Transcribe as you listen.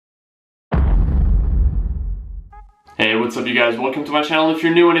what's up you guys? Welcome to my channel. If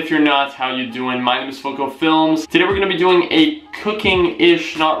you're new and if you're not, how you doing? My name is Foco Films. Today we're going to be doing a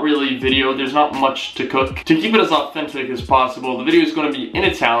cooking-ish, not really video. There's not much to cook. To keep it as authentic as possible, the video is going to be in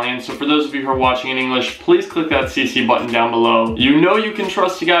Italian, so for those of you who are watching in English, please click that CC button down below. You know you can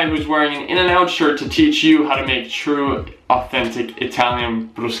trust a guy who's wearing an In-N-Out shirt to teach you how to make true authentic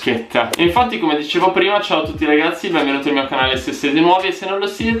Italian bruschetta. E infatti, come dicevo prima, ciao a tutti ragazzi, benvenuti al mio canale se siete nuovi e se non lo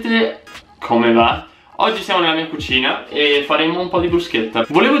siete, come va? Oggi siamo nella mia cucina e faremo un po' di bruschetta.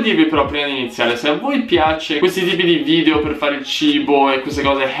 Volevo dirvi però prima di iniziare, se a voi piace questi tipi di video per fare il cibo e queste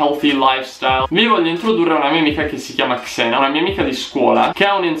cose healthy lifestyle, vi voglio introdurre una mia amica che si chiama Xena, una mia amica di scuola, che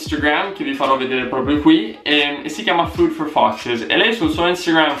ha un Instagram che vi farò vedere proprio qui e si chiama Food for Foxes, e lei sul suo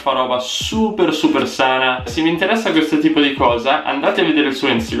Instagram fa roba super sana. Se vi interessa questo tipo di cosa, andate a vedere il suo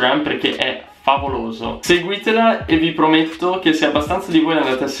Instagram perché è favoloso. Seguitela e vi prometto che se abbastanza di voi la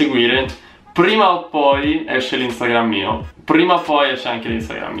andate a seguire, prima o poi esce l'Instagram mio. Prima o poi esce anche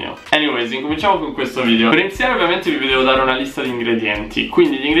l'Instagram mio. Anyways, incominciamo con questo video. Per iniziare ovviamente vi devo dare una lista di ingredienti.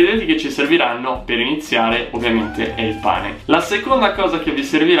 Quindi gli ingredienti che ci serviranno per iniziare ovviamente è il pane. La seconda cosa che vi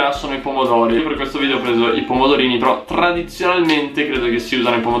servirà sono i pomodori. Io per questo video ho preso i pomodorini, però tradizionalmente credo che si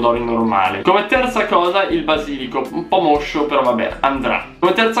usano i pomodori normali. Come terza cosa il basilico, un po' moscio però vabbè, andrà.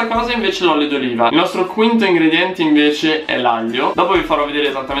 Come terza cosa invece l'olio d'oliva. Il nostro quinto ingrediente invece è l'aglio. Dopo vi farò vedere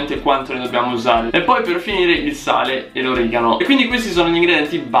esattamente quanto ne dobbiamo usare. E poi per finire il sale e l'origano. E quindi questi sono gli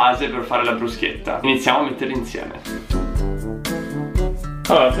ingredienti base per fare la bruschetta. Iniziamo a metterli insieme.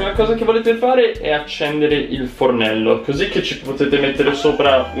 Allora, la prima cosa che volete fare è accendere il fornello, così che ci potete mettere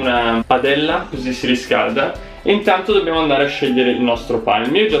sopra una padella, così si riscalda. E intanto dobbiamo andare a scegliere il nostro pane.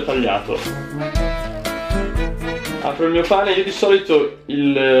 Il mio è già tagliato. Apro il mio pane. Io di solito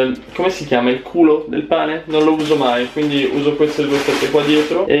come si chiama? Il culo del pane? Non lo uso mai, quindi uso queste due fette qua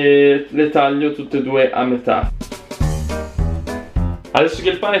dietro e le taglio tutte e due a metà. Adesso che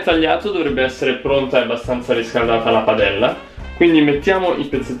il pane è tagliato dovrebbe essere pronta e abbastanza riscaldata la padella, quindi mettiamo i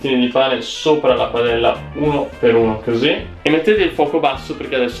pezzettini di pane sopra la padella uno per uno così e mettete il fuoco basso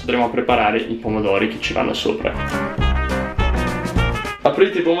perché adesso andremo a preparare i pomodori che ci vanno sopra.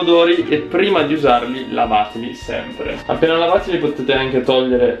 Aprite i pomodori e prima di usarli lavateli sempre. Appena lavati li potete anche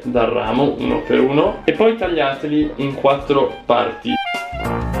togliere dal ramo uno per uno e poi tagliateli in 4 parti.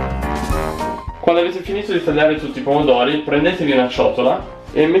 Quando avete finito di tagliare tutti i pomodori, prendetevi una ciotola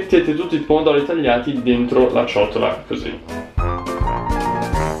e mettete tutti i pomodori tagliati dentro la ciotola, così.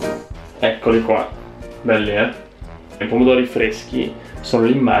 Eccoli qua, belli I pomodori freschi sono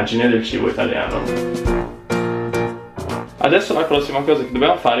l'immagine del cibo italiano. Adesso la prossima cosa che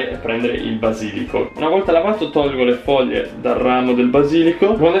dobbiamo fare è prendere il basilico. Una volta lavato tolgo le foglie dal ramo del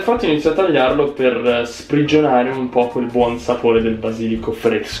basilico. Quando è fatto inizio a tagliarlo per sprigionare un po' quel buon sapore del basilico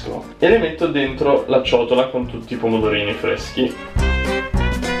fresco. E le metto dentro la ciotola con tutti i pomodorini freschi.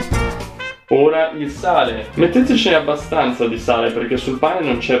 Ora il sale. Mettetecene abbastanza di sale perché sul pane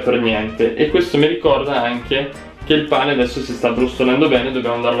non c'è per niente. E questo mi ricorda anche che il pane adesso si sta brustolendo bene e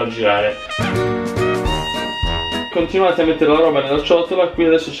dobbiamo andarlo a girare. Continuate a mettere la roba nella ciotola. Qui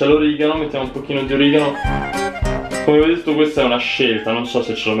adesso c'è l'origano, mettiamo un pochino di origano. Come vi ho detto questa è una scelta, non so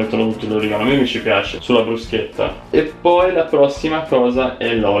se ce lo mettono tutto l'origano, a me mi ci piace sulla bruschetta. E poi la prossima cosa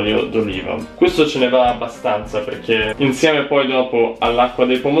è l'olio d'oliva. Questo ce ne va abbastanza perché insieme poi dopo all'acqua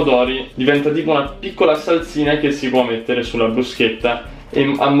dei pomodori diventa tipo una piccola salsina che si può mettere sulla bruschetta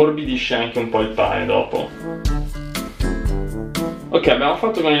e ammorbidisce anche un po' il pane dopo. Ok, abbiamo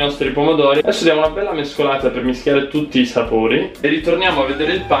fatto con i nostri pomodori. Adesso diamo una bella mescolata per mischiare tutti i sapori e ritorniamo a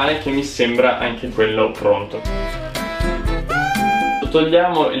vedere il pane che mi sembra anche quello pronto.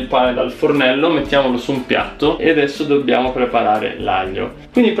 Togliamo il pane dal fornello, mettiamolo su un piatto e adesso dobbiamo preparare l'aglio.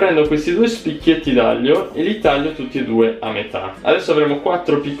 Quindi prendo questi 2 spicchietti d'aglio e li taglio tutti e 2 a metà. Adesso avremo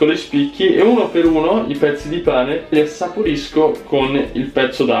 4 piccoli spicchi e uno per uno i pezzi di pane li assaporisco con il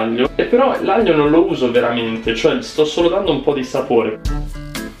pezzo d'aglio. E però l'aglio non lo uso veramente, cioè sto solo dando un po' di sapore.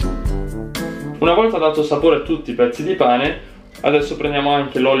 Una volta dato sapore a tutti i pezzi di pane, adesso prendiamo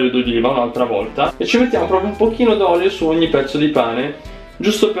anche l'olio d'oliva un'altra volta e ci mettiamo proprio un pochino d'olio su ogni pezzo di pane,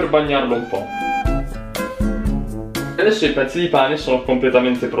 giusto per bagnarlo un po'. Adesso i pezzi di pane sono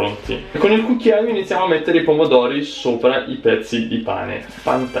completamente pronti. E con il cucchiaio iniziamo a mettere i pomodori sopra i pezzi di pane.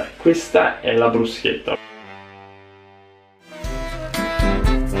 Fantastico. Questa è la bruschetta.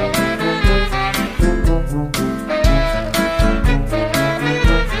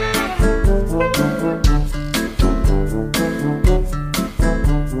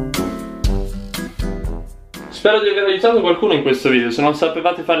 Spero di aver aiutato qualcuno in questo video. Se non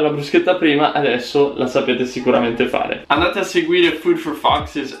sapevate fare la bruschetta prima, adesso la sapete sicuramente fare. Andate a seguire Food for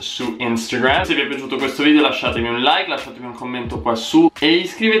Foxes su Instagram. Se vi è piaciuto questo video lasciatemi un like, lasciatemi un commento qua su e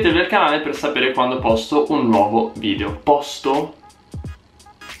iscrivetevi al canale per sapere quando posto un nuovo video. Posto?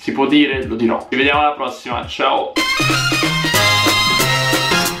 Si può dire? Lo dirò. Ci vediamo alla prossima, ciao!